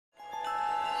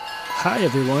Hi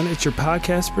everyone, it's your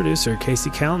podcast producer,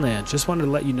 Casey Calnan. Just wanted to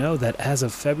let you know that as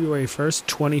of February 1st,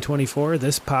 2024,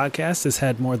 this podcast has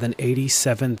had more than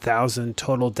 87,000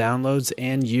 total downloads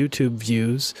and YouTube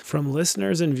views from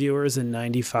listeners and viewers in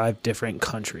 95 different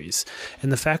countries.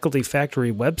 And the Faculty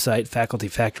Factory website,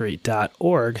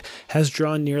 facultyfactory.org, has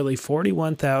drawn nearly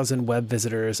 41,000 web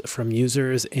visitors from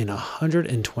users in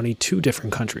 122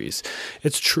 different countries.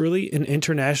 It's truly an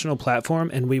international platform,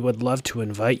 and we would love to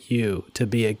invite you to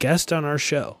be a guest on our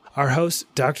show. Our host,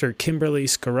 Dr. Kimberly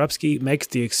Skorupski, makes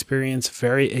the experience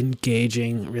very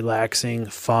engaging, relaxing,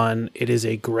 fun. It is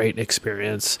a great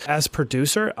experience. As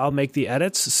producer, I'll make the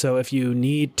edits, so if you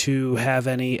need to have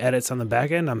any edits on the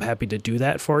back end, I'm happy to do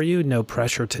that for you. No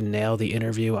pressure to nail the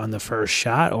interview on the first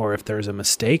shot, or if there's a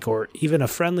mistake, or even a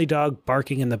friendly dog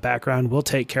barking in the background, we'll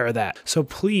take care of that. So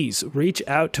please reach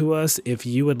out to us if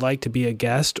you would like to be a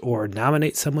guest or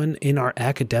nominate someone in our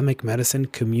academic medicine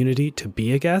community to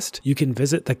be a guest. You can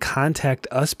visit the Contact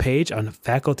Us page on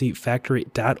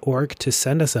facultyfactory.org to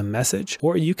send us a message,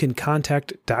 or you can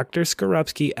contact Dr.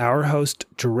 Skorupski, our host,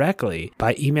 directly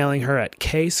by emailing her at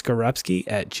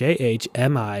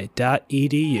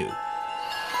kskorupski@jhmi.edu.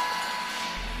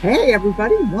 Hey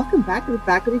everybody, welcome back to the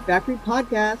Faculty Factory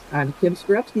podcast. I'm Kim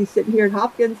Skorupski, sitting here at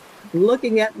Hopkins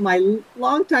looking at my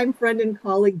longtime friend and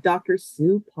colleague, Dr.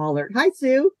 Sue Pollart. Hi,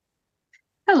 Sue.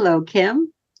 Hello,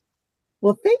 Kim.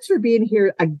 Well, thanks for being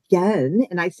here again.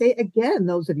 And I say again,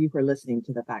 those of you who are listening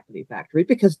to the Faculty Factory,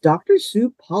 because Dr.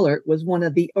 Sue Pollart was one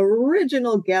of the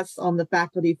original guests on the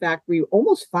Faculty Factory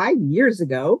almost 5 years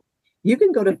ago. You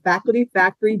can go to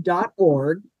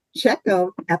facultyfactory.org, check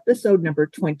out episode number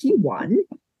 21.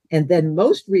 And then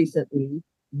most recently,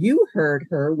 you heard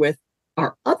her with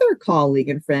our other colleague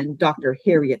and friend, Dr.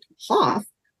 Harriet Hoff,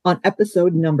 on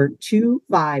episode number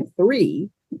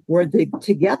 253, where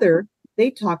together they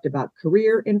talked about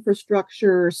career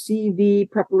infrastructure,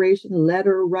 CV preparation,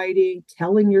 letter writing,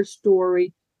 telling your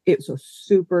story. It was a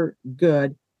super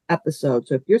good episode.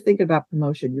 So if you're thinking about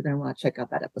promotion, you're going to want to check out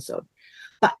that episode.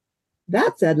 But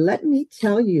that said, let me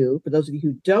tell you, for those of you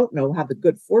who don't know, have the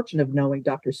good fortune of knowing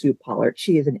Dr. Sue Pollart.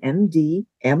 She is an MD,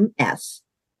 MS.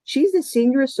 She's the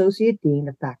Senior Associate Dean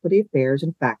of Faculty Affairs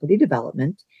and Faculty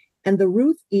Development and the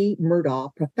Ruth E.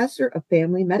 Murdaugh Professor of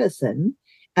Family Medicine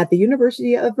at the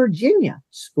University of Virginia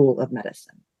School of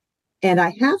Medicine. And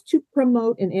I have to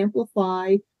promote and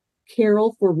amplify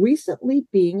Carol for recently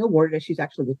being awarded, as she's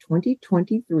actually the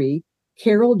 2023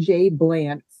 Carol J.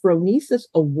 Bland Phronesis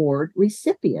Award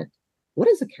recipient. What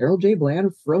is a Carol J.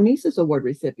 Bland Phronesis Award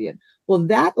recipient? Well,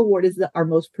 that award is our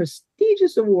most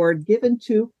prestigious award given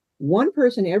to one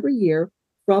person every year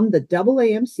from the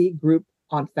AAMC Group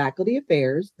on Faculty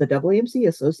Affairs, the AAMC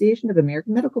Association of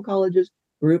American Medical Colleges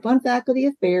Group on Faculty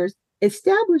Affairs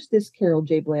established this Carol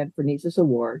J. Bland Phronesis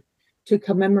Award to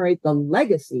commemorate the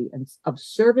legacy of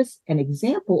service and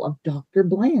example of Dr.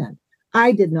 Bland.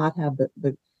 I did not have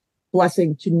the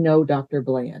blessing to know Dr.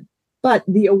 Bland, but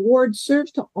the award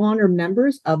serves to honor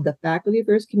members of the faculty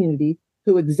affairs community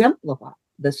who exemplify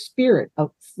the spirit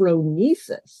of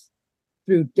phronesis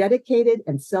through dedicated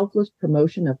and selfless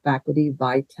promotion of faculty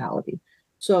vitality.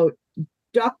 So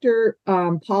Dr.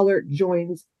 Pollart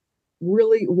joins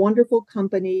really wonderful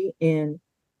company in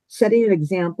setting an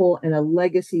example and a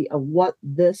legacy of what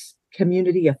this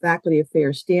community of faculty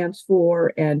affairs stands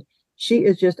for. And she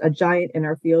is just a giant in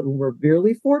our field. And we're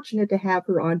really fortunate to have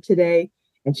her on today.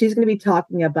 And she's going to be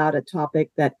talking about a topic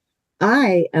that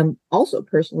I am also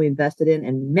personally invested in.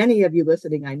 And many of you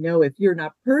listening, I know if you're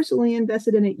not personally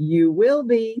invested in it, you will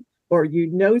be, or you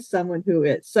know someone who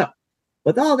is. So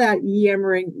with all that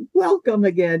yammering, welcome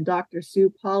again, Dr.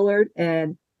 Sue Pollart.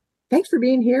 And thanks for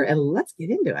being here, and let's get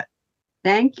into it.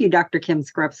 Thank you, Dr. Kim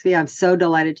Skorupski. I'm so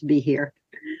delighted to be here.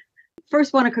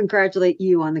 First, want to congratulate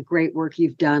you on the great work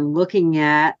you've done looking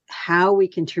at how we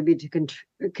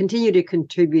continue to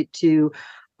contribute to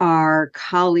our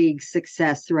colleagues'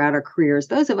 success throughout our careers.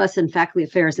 Those of us in faculty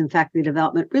affairs and faculty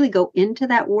development really go into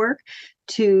that work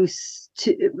to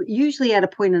usually at a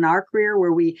point in our career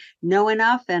where we know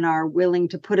enough and are willing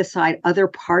to put aside other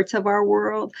parts of our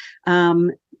world.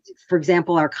 For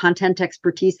example, our content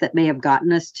expertise that may have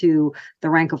gotten us to the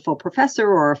rank of full professor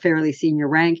or a fairly senior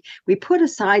rank, we put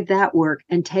aside that work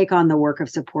and take on the work of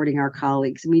supporting our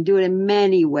colleagues. And we do it in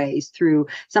many ways through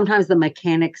sometimes the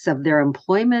mechanics of their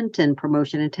employment and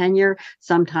promotion and tenure,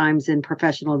 sometimes in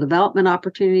professional development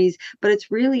opportunities. But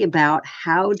it's really about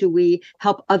how do we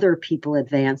help other people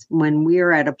advance when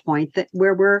we're at a point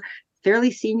where we're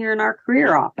fairly senior in our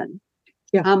career often.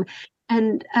 Yeah.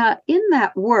 And in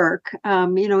that work,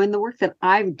 in the work that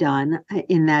I've done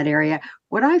in that area,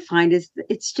 what I find is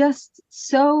it's just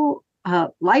so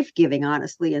life-giving,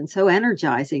 honestly, and so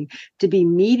energizing to be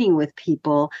meeting with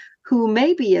people who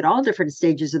may be at all different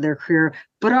stages of their career,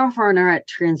 but often are at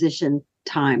transition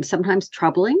times, sometimes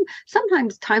troubling,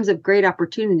 sometimes times of great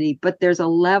opportunity, but there's a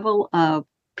level of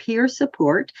peer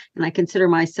support, and I consider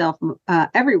myself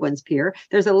everyone's peer.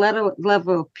 There's a level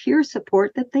of peer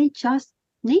support that they just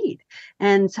need.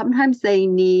 And sometimes they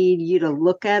need you to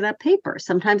look at a paper.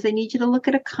 Sometimes they need you to look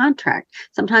at a contract.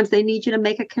 Sometimes they need you to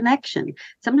make a connection.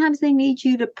 Sometimes they need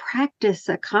you to practice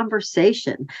a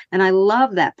conversation. And I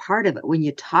love that part of it when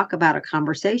you talk about a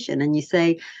conversation and you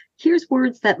say, here's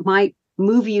words that might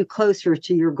move you closer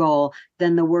to your goal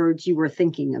than the words you were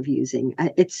thinking of using.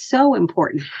 It's so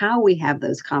important how we have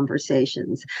those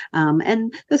conversations.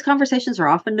 And those conversations are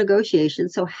often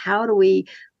negotiations. So how do we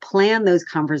plan those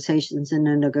conversations in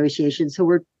a negotiation so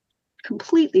we're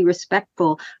completely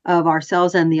respectful of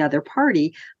ourselves and the other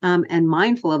party, and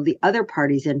mindful of the other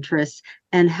party's interests,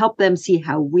 and help them see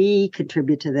how we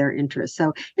contribute to their interests.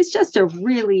 So it's just a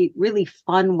really, really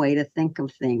fun way to think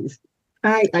of things.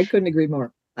 I couldn't agree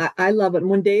more. I love it. And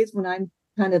when days when I'm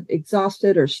kind of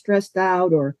exhausted or stressed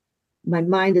out or my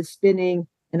mind is spinning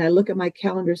and I look at my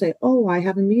calendar and say, oh, I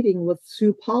have a meeting with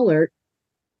Sue Pollart,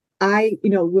 I,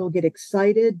 will get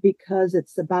excited because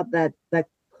it's about that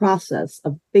process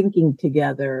of thinking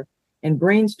together and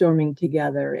brainstorming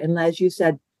together. And as you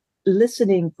said,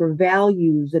 listening for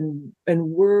values and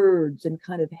words and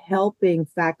kind of helping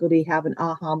faculty have an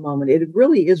aha moment. It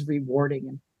really is rewarding.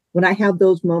 And when I have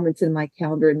those moments in my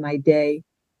calendar in my day,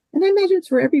 and I imagine it's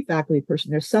for every faculty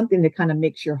person, there's something that kind of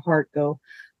makes your heart go,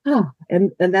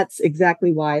 and that's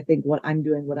exactly why I think what I'm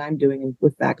doing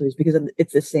with faculty is because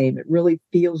it's the same. It really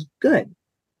feels good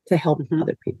to help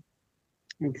other people.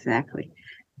 Exactly.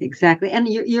 And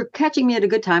you're catching me at a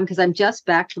good time because I'm just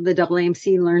back from the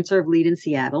AAMC Learn, Serve, Lead in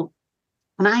Seattle.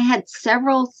 And I had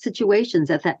several situations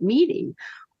at that meeting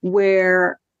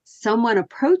where someone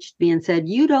approached me and said,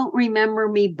 you don't remember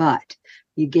me, but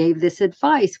you gave this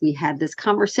advice. We had this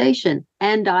conversation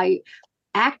and I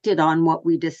acted on what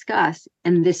we discussed.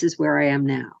 And this is where I am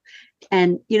now.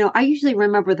 And, I usually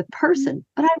remember the person,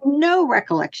 but I have no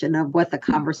recollection of what the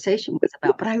conversation was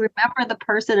about. But I remember the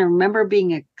person and remember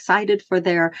being excited for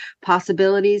their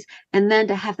possibilities. And then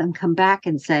to have them come back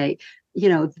and say,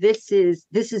 this is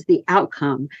the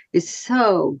outcome is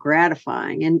so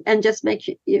gratifying and just makes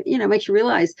you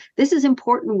realize this is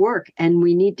important work and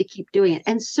we need to keep doing it.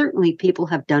 And certainly people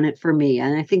have done it for me.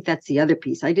 And I think that's the other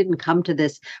piece. I didn't come to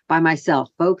this by myself.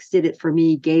 Folks did it for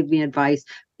me, gave me advice,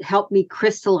 helped me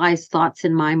crystallize thoughts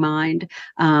in my mind.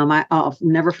 I'll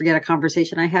never forget a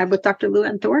conversation I had with Dr.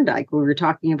 Luann Thorndike. We were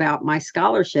talking about my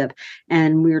scholarship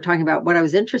and we were talking about what I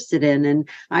was interested in. And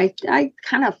I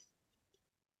kind of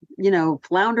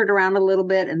floundered around a little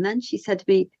bit. And then she said to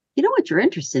me, you know what you're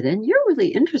interested in? You're really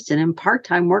interested in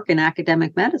part-time work in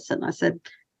academic medicine. I said,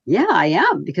 yeah, I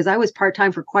am, because I was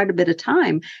part-time for quite a bit of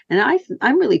time. And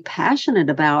I'm really passionate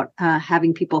about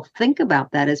having people think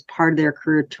about that as part of their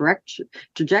career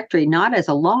trajectory, not as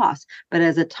a loss, but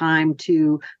as a time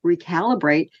to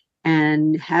recalibrate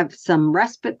and have some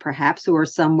respite, perhaps, or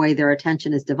some way their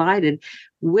attention is divided,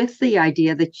 with the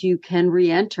idea that you can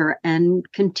re-enter and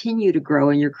continue to grow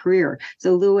in your career.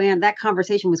 So, Luann, that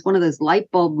conversation was one of those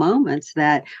light bulb moments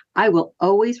that I will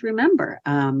always remember.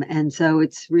 And so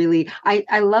it's really,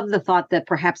 I love the thought that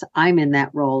perhaps I'm in that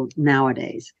role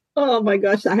nowadays. Oh my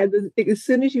gosh, I had this, as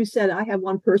soon as you said I have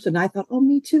one person, I thought, oh,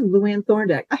 me too, Luann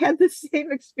Thorndike. I had the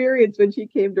same experience when she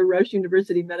came to Rush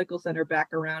University Medical Center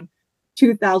back around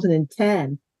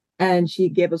 2010, and she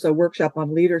gave us a workshop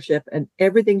on leadership, and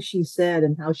everything she said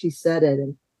and how she said it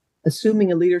and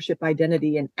assuming a leadership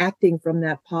identity and acting from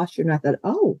that posture. And I thought,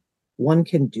 oh, one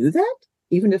can do that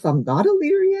even if I'm not a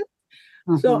leader yet.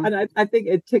 So, and I think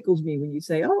it tickles me when you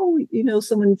say, oh,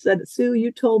 someone said, Sue,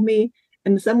 you told me,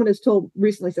 and someone has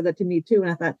recently said that to me too.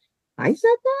 And I thought, I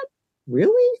said that?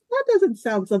 Really? That doesn't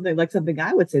sound something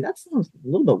I would say. That sounds a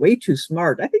little bit way too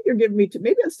smart. I think you're giving me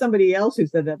maybe it's somebody else who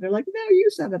said that. They're like, no, you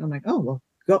said that. I'm like, oh, well,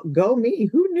 go me.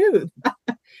 Who knew?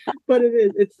 But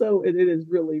it is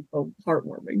really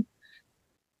heartwarming.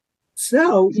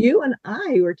 So you and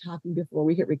I were talking before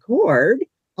we hit record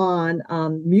on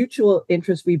mutual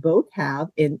interests we both have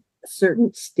in a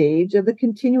certain stage of the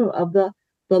continuum of the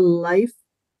life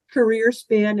career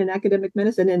span in academic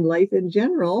medicine and life in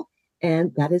general.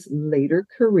 And that is later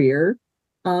career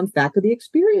faculty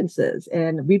experiences.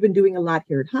 And we've been doing a lot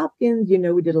here at Hopkins.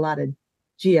 We did a lot of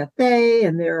GFA,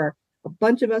 and there are a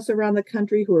bunch of us around the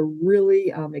country who are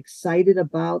really excited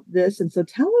about this. And so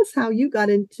tell us how you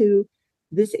got into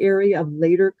this area of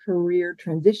later career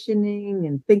transitioning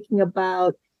and thinking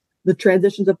about the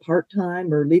transitions of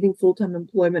part-time or leaving full-time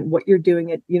employment, what you're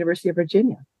doing at University of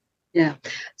Virginia. Yeah.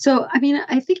 So, I mean,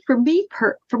 I think for me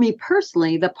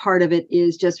personally, the part of it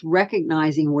is just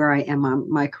recognizing where I am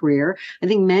on my career. I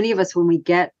think many of us, when we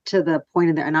get to the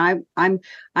point of there, and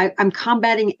I'm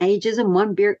combating ageism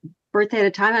one birthday at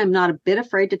a time. I'm not a bit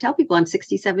afraid to tell people I'm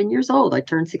 67 years old. I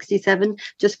turned 67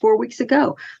 just 4 weeks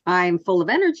ago. I'm full of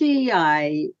energy.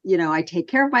 I take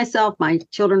care of myself. My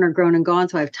children are grown and gone,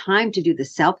 so I have time to do the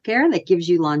self-care that gives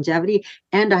you longevity.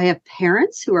 And I have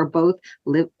parents who are both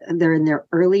they're in their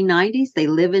early 90s. They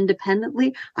live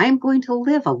independently. I am going to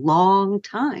live a long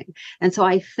time. And so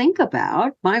I think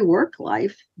about my work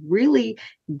life really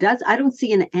I don't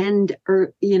see an end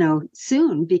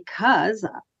soon, because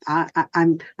I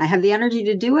have the energy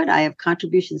to do it. I have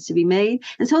contributions to be made.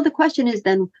 And so the question is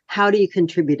then, how do you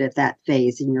contribute at that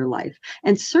phase in your life?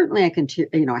 And certainly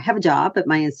I have a job at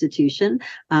my institution.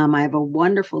 I have a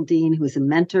wonderful dean who is a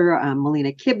mentor,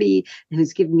 Melina Kibbe,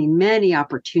 who's given me many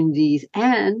opportunities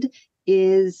and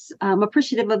is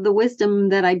appreciative of the wisdom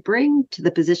that I bring to the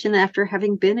position after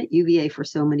having been at UVA for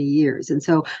so many years. And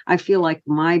so I feel like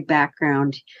my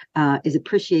background is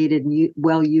appreciated and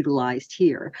well utilized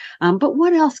here. But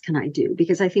what else can I do?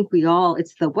 Because I think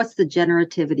what's the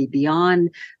generativity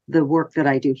beyond the work that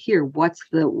I do here? What's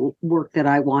the work that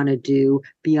I want to do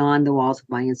beyond the walls of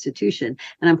my institution?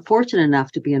 And I'm fortunate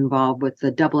enough to be involved with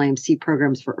the AAMC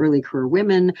programs for early career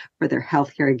women, for their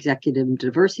healthcare executive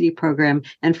diversity program,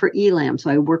 and for ELAM. So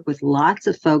I work with lots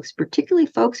of folks, particularly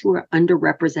folks who are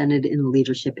underrepresented in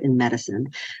leadership in medicine.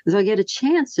 And so I get a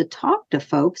chance to talk to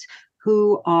folks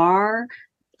who are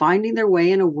finding their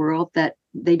way in a world that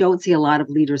they don't see a lot of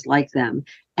leaders like them,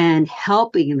 and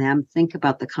helping them think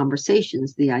about the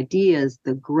conversations, the ideas,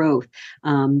 the growth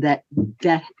that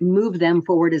move them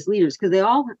forward as leaders, because they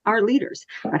all are leaders.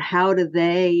 But how do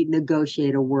they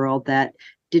negotiate a world that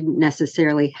didn't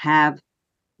necessarily have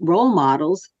role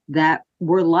models that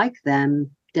were like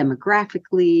them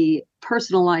demographically,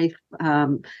 personal life,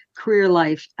 career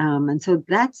life. And so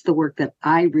that's the work that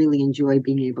I really enjoy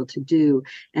being able to do,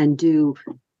 and do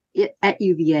it at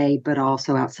UVA, but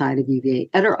also outside of UVA.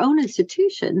 At our own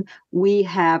institution, we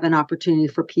have an opportunity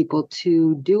for people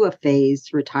to do a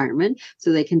phased retirement,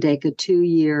 so they can take a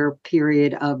 2-year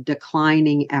period of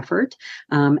declining effort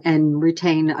and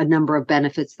retain a number of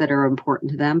benefits that are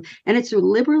important to them. And it's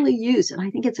liberally used. And I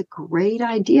think it's a great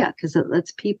idea, because it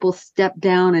lets people step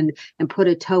down and put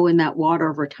a toe in that water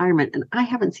of retirement. And I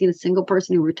haven't seen a single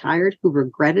person who retired who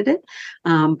regretted it.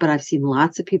 But I've seen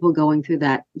lots of people going through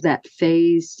that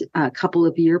phased couple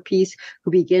of year piece who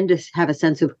begin to have a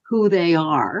sense of who they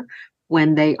are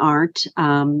when they aren't,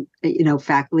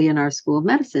 faculty in our School of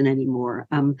Medicine anymore.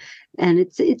 And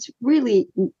it's really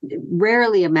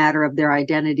rarely a matter of their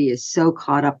identity is so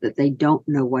caught up that they don't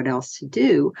know what else to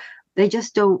do. They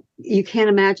just don't, you can't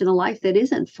imagine a life that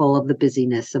isn't full of the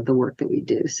busyness of the work that we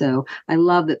do. So I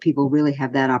love that people really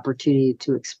have that opportunity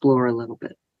to explore a little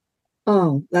bit.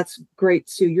 Oh, that's great,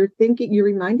 Sue. You're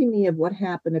reminding me of what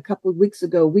happened a couple of weeks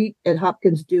ago. We at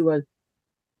Hopkins do a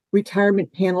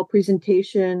retirement panel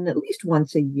presentation at least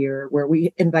once a year, where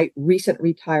we invite recent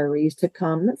retirees to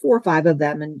come, 4 or 5 of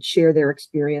them, and share their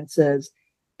experiences.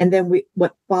 And then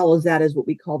what follows that is what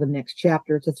we call the next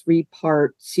chapter. It's a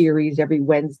 3-part series. Every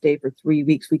Wednesday for 3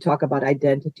 weeks, we talk about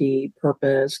identity,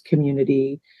 purpose,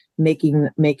 community, making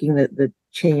the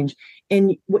change.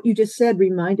 And what you just said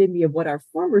reminded me of what our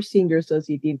former Senior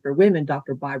Associate Dean for Women,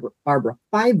 Dr. Barbara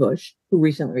Feibush, who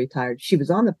recently retired, she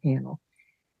was on the panel.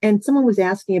 And someone was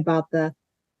asking about the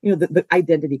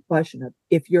identity question of,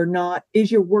 if you're not,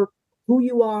 is your work who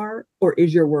you are, or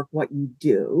is your work what you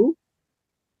do?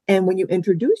 And when you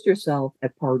introduce yourself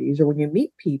at parties or when you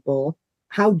meet people,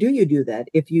 how do you do that?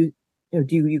 If you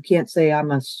can't say I'm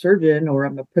a surgeon, or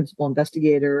I'm a principal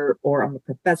investigator, or I'm a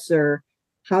professor.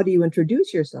 How do you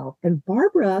introduce yourself? And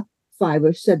Barbara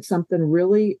Feibush said something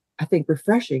really, I think,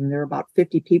 refreshing. There were about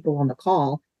 50 people on the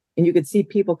call, and you could see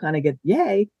people kind of get,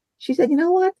 yay. She said, you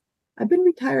know what? I've been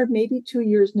retired maybe 2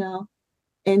 years now.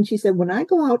 And she said, when I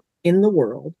go out in the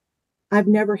world, I've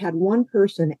never had one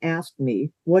person ask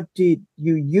me, what did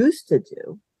you used to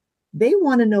do? They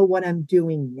want to know what I'm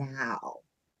doing now.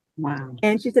 Wow.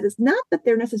 And she said, it's not that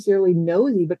they're necessarily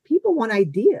nosy, but people want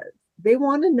ideas. They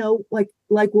want to know, like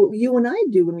what you and I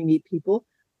do when we meet people.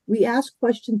 We ask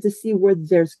questions to see where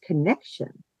there's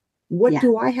connection. What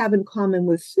do I have in common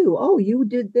with Sue? Oh, you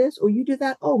did this, or you did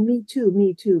that. Oh, me too,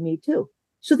 me too, me too.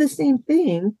 So the same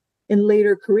thing in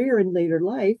later career and later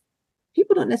life.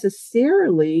 People don't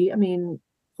necessarily, I mean,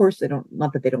 of course they don't,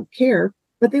 not that they don't care,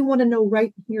 but they want to know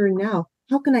right here and now,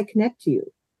 how can I connect to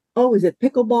you? Oh, is it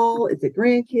pickleball? Is it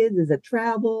grandkids? Is it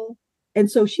travel? And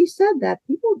so she said that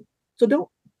people, so don't,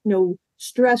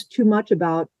 stress too much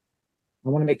about, I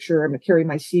want to make sure I'm going to carry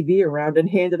my CV around and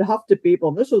hand it off to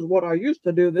people. This is what I used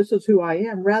to do. This is who I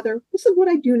am. Rather, this is what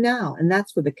I do now. And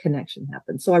that's where the connection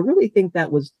happens. So I really think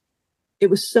it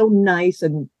was so nice.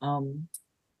 And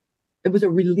it was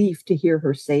a relief to hear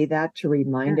her say that, to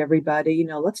remind everybody,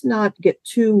 let's not get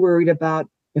too worried about,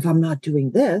 if I'm not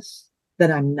doing this,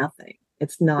 then I'm nothing.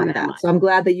 It's not that. So I'm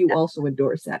glad that you also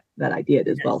endorse that idea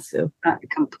as well, Sue. I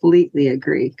completely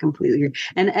agree. Completely agree.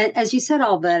 And as you said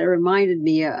all that, it reminded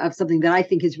me of something that I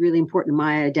think is really important in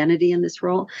my identity in this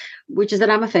role, which is that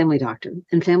I'm a family doctor,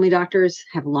 and family doctors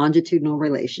have longitudinal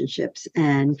relationships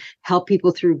and help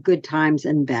people through good times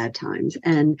and bad times.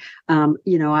 And,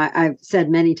 I've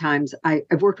said many times,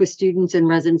 I've worked with students and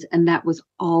residents, and that was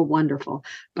all wonderful.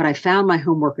 But I found my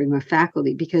home working with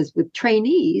faculty, because with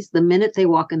trainees, the minute they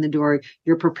walk in the door,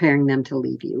 you're preparing them to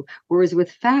leave you. Whereas with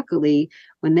faculty,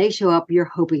 when they show up, you're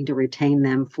hoping to retain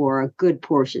them for a good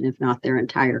portion, if not their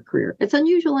entire career. It's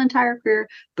unusual entire career,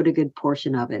 but a good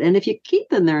portion of it. And if you keep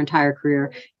them their entire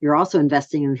career, you're also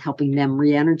investing in helping them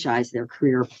re-energize their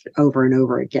career over and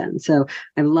over again. So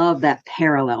I love that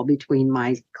parallel between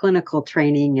my clinical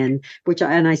training and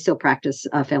I still practice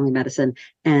family medicine,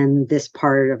 and this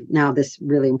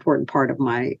really important part of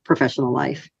my professional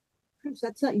life.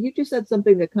 You just said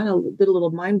something that kind of did a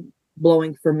little mind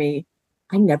blowing for me.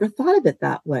 I never thought of it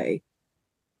that way.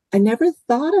 I never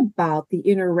thought about the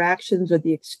interactions or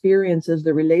the experiences,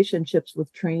 the relationships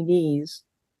with trainees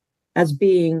as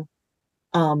being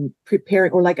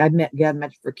preparing, or like I met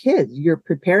for kids. You're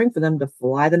preparing for them to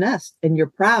fly the nest, and you're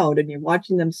proud, and you're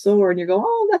watching them soar, and you go,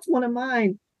 oh, that's one of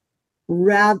mine.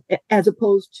 As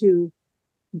opposed to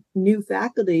new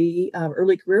faculty,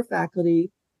 early career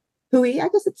faculty, who I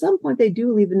guess at some point they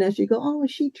do leave the nest. You go, oh,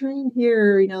 she trained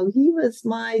here. He was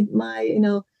my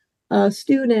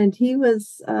student.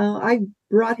 I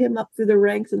brought him up through the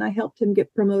ranks and I helped him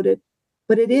get promoted.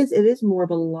 But it is more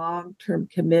of a long-term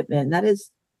commitment. That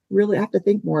is really, I have to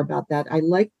think more about that. I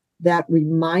like that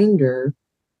reminder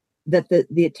that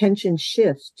the attention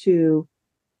shifts to,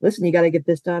 listen, you got to get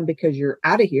this done because you're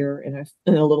out of here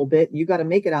in a little bit. You got to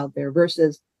make it out there,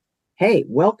 versus, hey,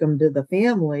 welcome to the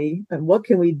family. And what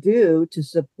can we do to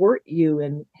support you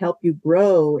and help you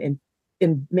grow and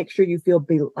make sure you feel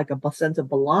like a sense of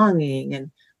belonging, and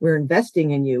we're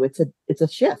investing in you. It's a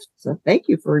shift. So thank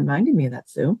you for reminding me of that,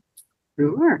 Sue.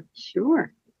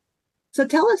 Sure. So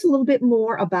tell us a little bit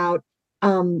more about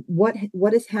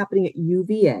what is happening at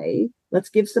UVA. Let's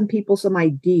give some people some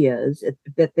ideas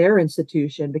at their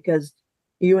institution, because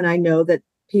you and I know that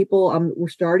people, we're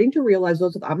starting to realize,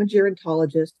 I'm a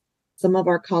gerontologist. Some of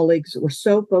our colleagues were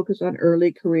so focused on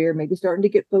early career, maybe starting to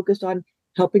get focused on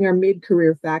helping our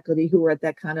mid-career faculty who are at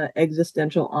that kind of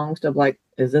existential angst of like,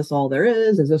 is this all there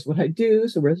is? Is this what I do?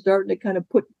 So we're starting to kind of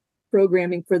put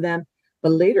programming for them. The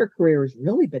later career has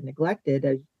really been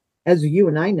neglected, as you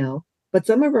and I know. But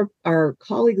some of our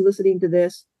colleagues listening to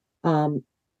this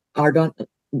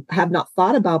have not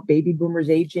thought about baby boomers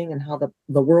aging and how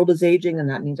the world is aging, and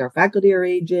that means our faculty are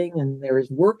aging, and there is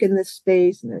work in this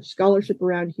space, and there's scholarship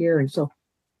around here.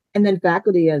 And then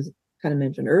faculty, as kind of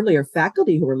mentioned earlier,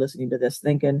 faculty who are listening to this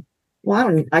thinking,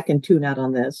 well, I can tune out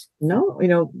on this.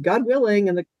 No, God willing,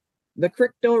 and the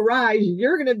creek don't rise,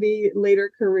 you're going to be later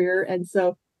career. And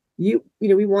so we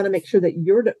want to make sure that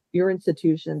your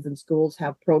institutions and schools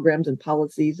have programs and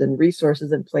policies and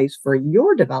resources in place for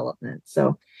your development.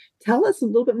 So tell us a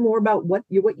little bit more about what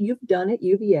you've done at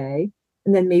UVA,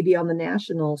 and then maybe on the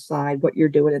national side, what you're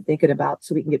doing and thinking about,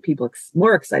 so we can get people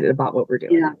more excited about what we're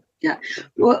doing. Yeah.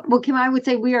 Well, Kim, I would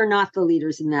say we are not the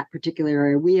leaders in that particular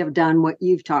area. We have done what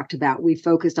you've talked about. We've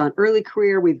focused on early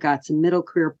career. We've got some middle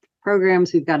career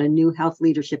programs. We've got a new Health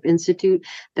Leadership Institute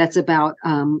that's about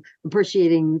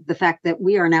appreciating the fact that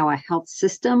we are now a health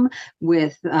system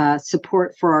with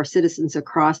support for our citizens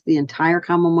across the entire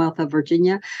Commonwealth of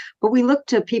Virginia. But we look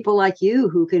to people like you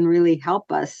who can really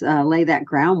help us lay that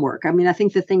groundwork. I mean, I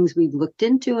think the things we've looked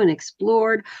into and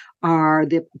explored are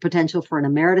the potential for an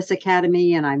emeritus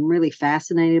academy. And I'm really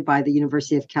fascinated by the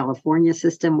University of California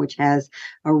system, which has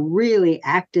a really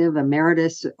active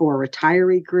emeritus or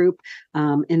retiree group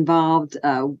involved.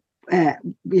 So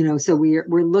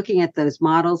we're looking at those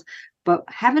models, but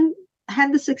haven't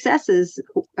had the successes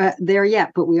there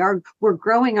yet. But we're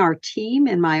growing our team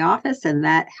in my office, and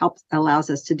that allows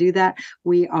us to do that.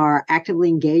 We are actively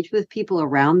engaged with people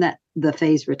around the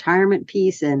phased retirement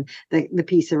piece, and the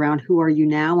piece around who are you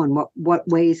now, and what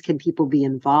ways can people be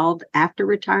involved after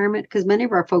retirement, because many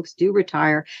of our folks do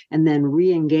retire and then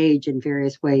re-engage in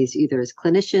various ways, either as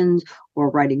clinicians or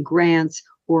writing grants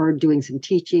or doing some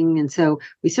teaching. And so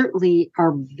we certainly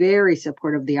are very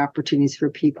supportive of the opportunities for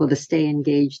people to stay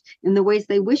engaged in the ways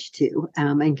they wish to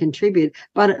and contribute,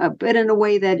 but in a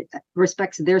way that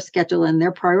respects their schedule and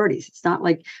their priorities. It's not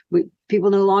like people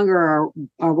no longer are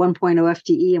 1.0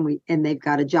 FTE and they've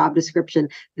got a job description.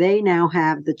 They now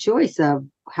have the choice of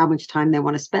how much time they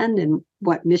want to spend and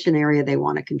what mission area they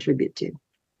want to contribute to.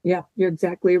 Yeah, you're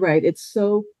exactly right. It's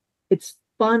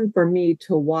fun for me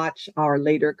to watch our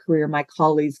later career, my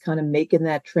colleagues kind of making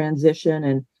that transition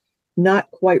and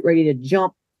not quite ready to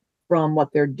jump from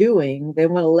what they're doing. They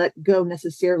want to let go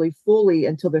necessarily fully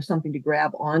until there's something to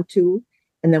grab onto.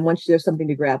 And then once there's something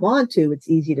to grab onto, it's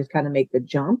easy to kind of make the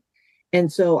jump.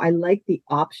 And so I like the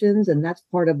options. And that's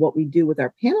part of what we do with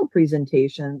our panel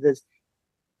presentations is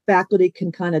faculty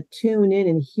can kind of tune in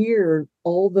and hear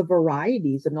all the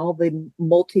varieties and all the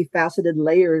multifaceted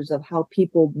layers of how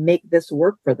people make this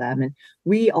work for them. And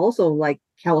we also, like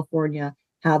California,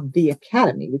 have the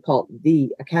Academy. We call it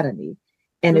the Academy.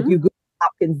 And if you go to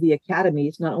Hopkins, the Academy,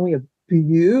 it's not only a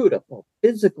beautiful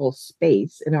physical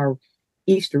space in our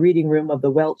East Reading Room of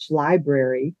the Welch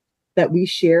Library that we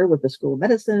share with the School of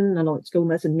Medicine, not only School of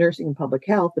Medicine, Nursing, and Public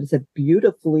Health, but it's a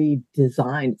beautifully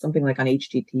designed, something like on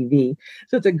HGTV.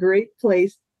 So it's a great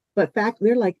place. But fact,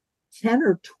 there are like 10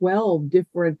 or 12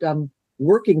 different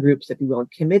working groups, if you will,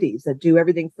 committees that do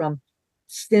everything from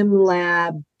STEM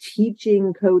lab,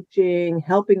 teaching, coaching,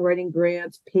 helping writing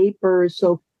grants, papers.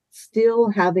 So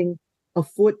still having a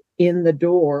foot in the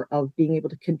door of being able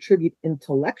to contribute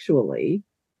intellectually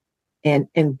and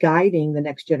guiding the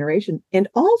next generation, and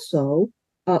also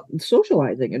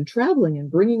socializing and traveling and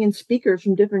bringing in speakers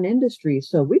from different industries.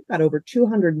 So we've got over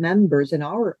 200 members in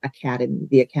our academy,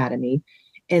 the Academy,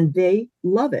 and they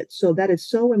love it. So that is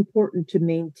so important to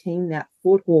maintain that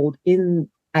foothold in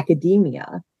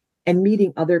academia and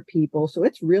meeting other people. So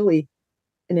it's really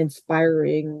an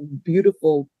inspiring,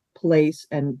 beautiful place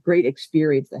and great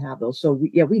experience to have those. So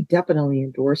we definitely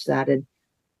endorse that.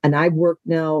 And I've worked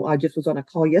now, I just was on a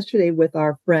call yesterday with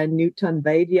our friend Nutan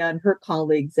Vaidya and her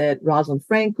colleagues at Rosalind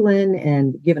Franklin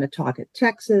and given a talk at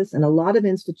Texas. And a lot of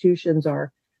institutions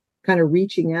are kind of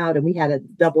reaching out. And we had a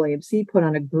AAMC put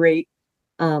on a great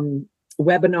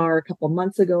webinar a couple of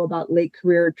months ago about late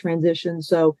career transition.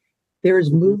 So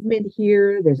there's movement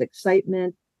here, there's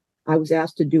excitement. I was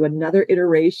asked to do another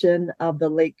iteration of the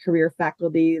late career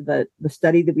faculty, the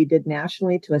study that we did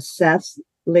nationally to assess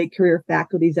late career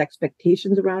faculty's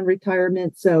expectations around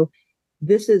retirement. So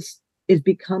this is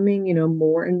becoming,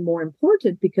 more and more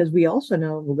important because we also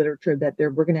know in the literature that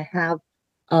we're going to have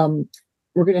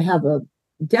a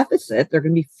deficit. There are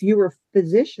going to be fewer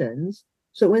physicians.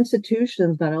 So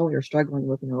institutions not only are struggling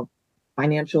with,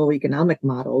 financial economic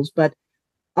models, but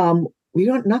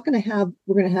we're going to have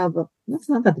that's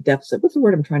not the deficit. What's the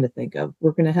word I'm trying to think of?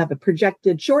 We're going to have a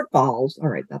projected shortfalls. All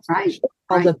right. That's right.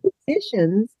 Shortfalls of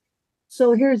physicians.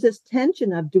 So here's this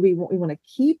tension of we want to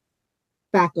keep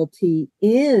faculty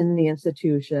in the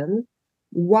institution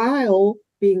while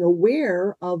being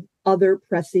aware of other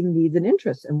pressing needs and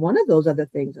interests. And one of those other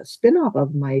things, a spinoff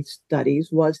of my studies,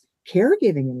 was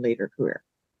caregiving in later career.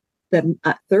 That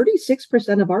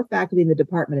 36% of our faculty in the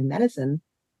Department of Medicine,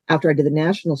 after I did the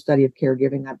national study of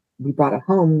caregiving, we brought it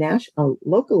home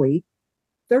locally,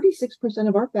 36%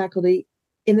 of our faculty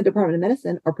in the Department of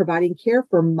Medicine are providing care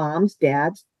for moms,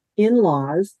 dads,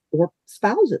 in-laws, or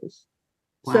spouses.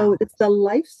 Wow. So it's the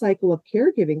life cycle of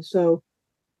caregiving. So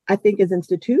I think as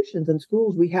institutions and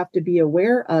schools, we have to be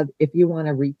aware of, if you want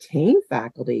to retain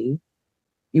faculty,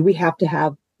 we have to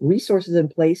have resources in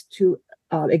place to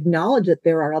acknowledge that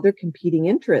there are other competing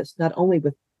interests, not only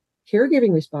with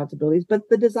caregiving responsibilities, but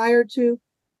the desire to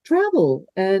travel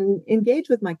and engage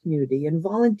with my community and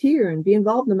volunteer and be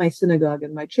involved in my synagogue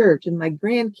and my church and my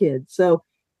grandkids. So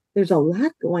there's a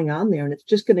lot going on there, and it's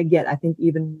just going to get, I think,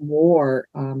 even more,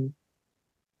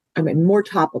 more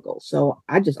topical. So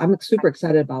I'm super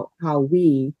excited about how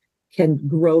we can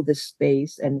grow this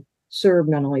space and serve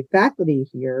not only faculty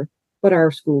here, but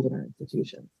our schools and our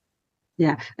institutions.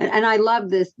 Yeah. And I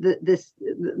love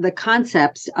the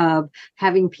concepts of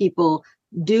having people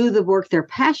do the work they're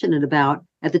passionate about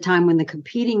at the time when the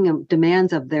competing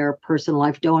demands of their personal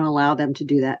life don't allow them to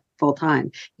do that full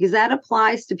time, because that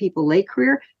applies to people late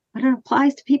career, but it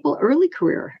applies to people early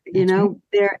career,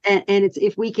 there. And it's,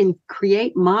 if we can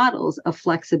create models of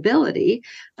flexibility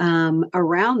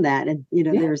around that. And,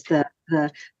 there's the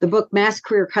the book Mass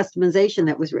Career Customization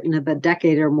that was written about a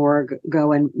decade or more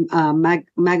ago, and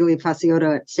Magali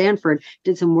Facioto at Stanford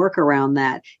did some work around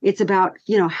that. It's about,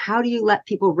 how do you let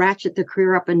people ratchet their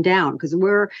career up and down? Because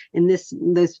we're in this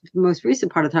most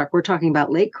recent part of the talk, we're talking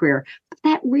about late career. But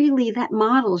that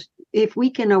model, if we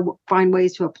can find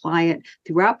ways to apply it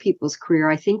throughout people's career,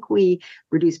 I think we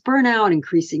reduce burnout,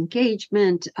 increase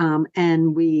engagement,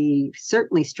 and we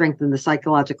certainly strengthen the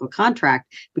psychological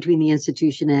contract between the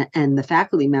institution and the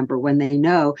faculty member when they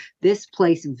know this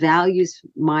place values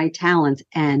my talent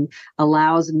and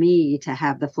allows me to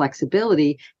have the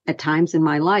flexibility at times in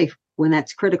my life when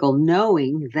that's critical,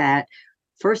 knowing that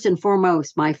first and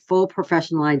foremost, my full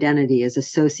professional identity is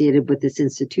associated with this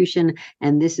institution,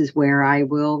 and this is where I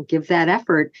will give that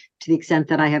effort to the extent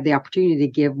that I have the opportunity to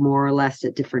give more or less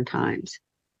at different times.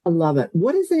 I love it.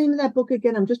 What is the name of that book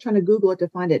again? I'm just trying to Google it to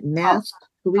find it.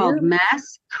 Called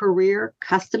Mass Career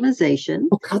Customization.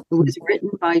 It was written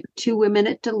by two women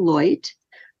at Deloitte,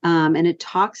 and it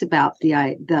talks about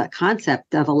the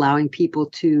concept of allowing people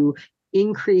to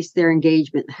increase their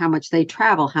engagement, how much they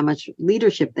travel, how much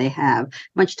leadership they have, how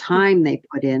much time they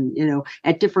put in,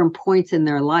 at different points in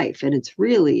their life. And it's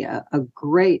really a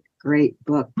great, great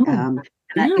book.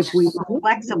 If we were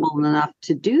flexible enough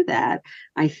to do that,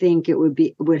 I think it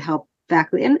would help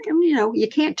faculty. And you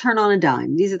can't turn on a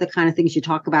dime. These are the kind of things you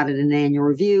talk about at an annual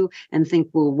review and think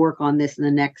we'll work on this in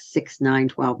the next 6, 9,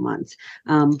 12 months.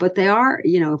 But they are,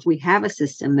 if we have a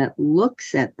system that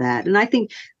looks at that, and I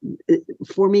think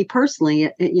for me personally,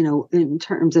 in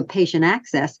terms of patient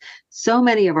access, so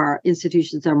many of our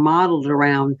institutions are modeled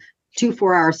around 2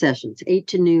 4-hour sessions, 8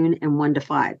 to noon and 1 to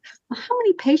 5. Well, how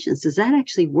many patients does that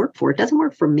actually work for? It doesn't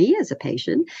work for me as a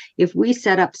patient. If we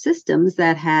set up systems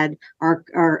that had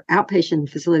our outpatient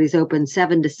facilities open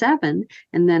 7 to 7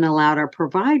 and then allowed our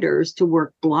providers to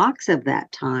work blocks of that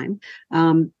time,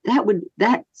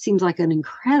 that seems like an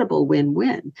incredible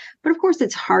win-win. But of course,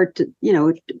 it's hard to,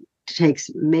 takes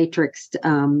matrixed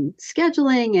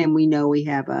scheduling, and we know we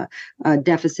have a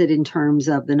deficit in terms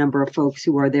of the number of folks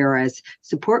who are there as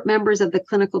support members of the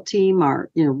clinical team are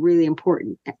really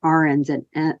important, RNs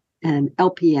and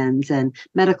LPNs and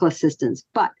medical assistants.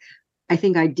 But I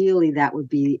think ideally that would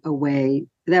be a win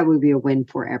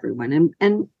for everyone,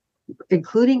 and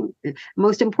including,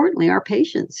 most importantly, our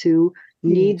patients who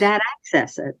need that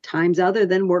access at times other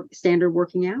than standard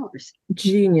working hours.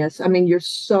 Genius. I mean, you're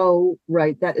so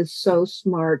right. That is so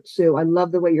smart, Sue. I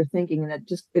love the way you're thinking. And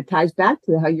it ties back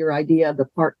to how your idea of the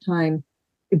part-time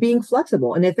being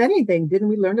flexible. And if anything, didn't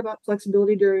we learn about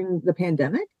flexibility during the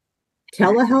pandemic?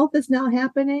 Telehealth is now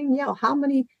happening. How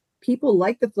many people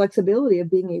like the flexibility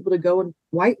of being able to go, and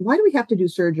why do we have to do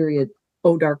surgery at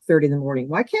dark 30 in the morning?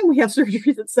 Why can't we have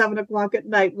surgeries at 7 o'clock at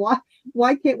night?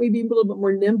 Why can't we be a little bit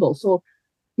more nimble? So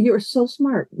you're so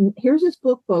smart. Here's this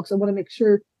book, folks. I want to make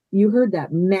sure you heard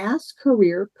that. Mass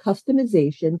Career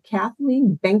Customization,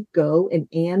 Kathleen Benko and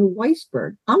Ann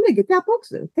Weisberg. I'm going to get that book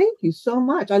soon. Thank you so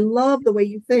much. I love the way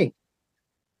you think.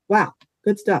 Wow.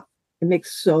 Good stuff. It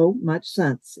makes so much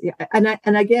sense. Yeah. And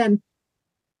again,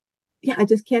 I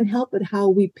just can't help it how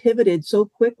we pivoted so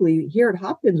quickly. Here at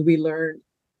Hopkins, we learned,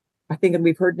 I think, and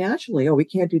we've heard nationally, we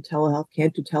can't do telehealth.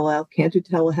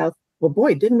 Well,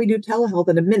 boy, didn't we do telehealth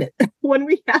in a minute when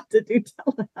we had to do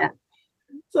telehealth? Yeah.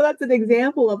 So that's an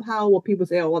example of how, people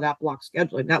say, that block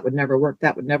scheduling, that would never work.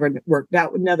 That would never work.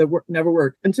 That would never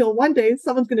work. Until one day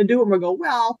someone's going to do it and we'll go,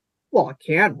 well, it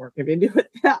can work if you do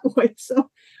it that way. So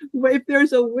if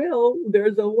there's a will,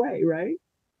 there's a way, right?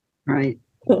 Right.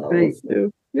 Right.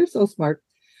 Sue, you're so smart.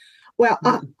 Well,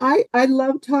 I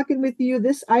love talking with you.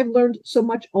 I've learned so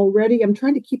much already. I'm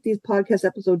trying to keep these podcast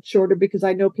episodes shorter because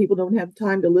I know people don't have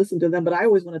time to listen to them, but I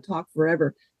always want to talk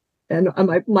forever. And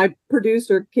my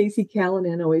producer, Casey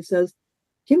Callanan, always says,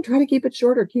 Kim, try to keep it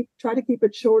shorter. Try to keep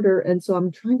it shorter. And so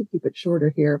I'm trying to keep it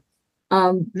shorter here.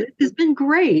 This has been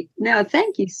great. No,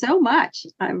 thank you so much.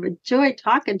 I've enjoyed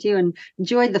talking to you and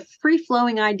enjoyed the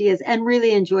free-flowing ideas and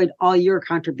really enjoyed all your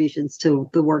contributions to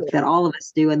the work that all of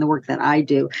us do and the work that I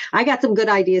do. I got some good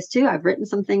ideas too. I've written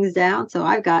some things down. So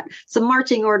I've got some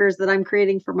marching orders that I'm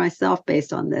creating for myself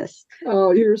based on this.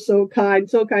 Oh, you're so kind.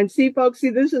 So kind. See, folks,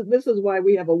 this is why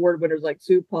we have award winners like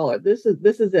Sue Pollart. This is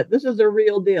it. This is the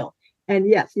real deal. And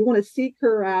yes, you want to seek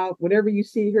her out whenever you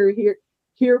see her here.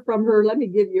 Hear from her. Let me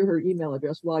give you her email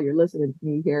address while you're listening to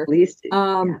me here. Please do.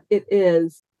 It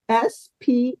is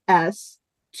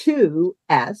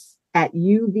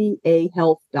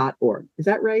sps2s@uvahealth.org. Is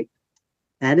that right?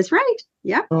 That is right.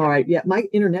 Yep. All right. Yeah, my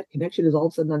internet connection is all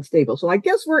of a sudden unstable. So I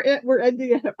guess we're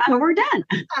ending it. We're done.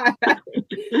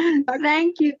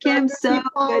 Thank you, Kim. Dr. So Sue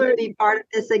Pollart. good to be part of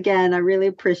this again. I really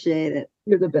appreciate it.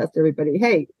 You're the best, everybody.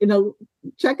 Hey,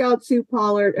 check out Sue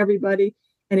Pollart, everybody.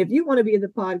 And if you want to be in the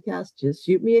podcast, just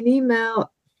shoot me an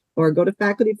email or go to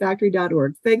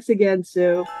facultyfactory.org. Thanks again,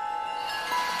 Sue.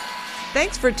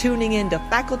 Thanks for tuning in to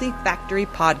Faculty Factory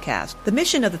Podcast. The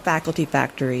mission of the Faculty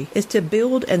Factory is to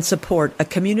build and support a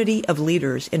community of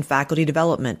leaders in faculty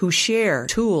development who share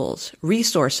tools,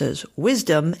 resources,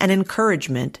 wisdom, and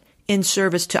encouragement in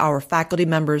service to our faculty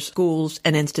members, schools,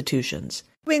 and institutions.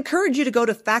 We encourage you to go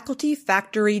to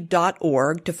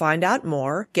facultyfactory.org to find out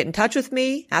more. Get in touch with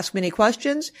me, ask me any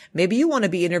questions. Maybe you want to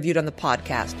be interviewed on the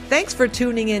podcast. Thanks for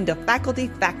tuning in to Faculty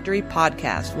Factory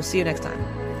Podcast. We'll see you next time.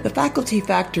 The Faculty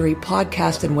Factory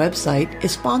podcast and website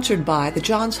is sponsored by the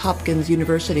Johns Hopkins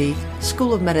University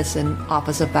School of Medicine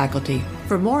Office of Faculty.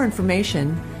 For more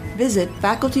information, visit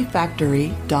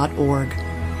facultyfactory.org.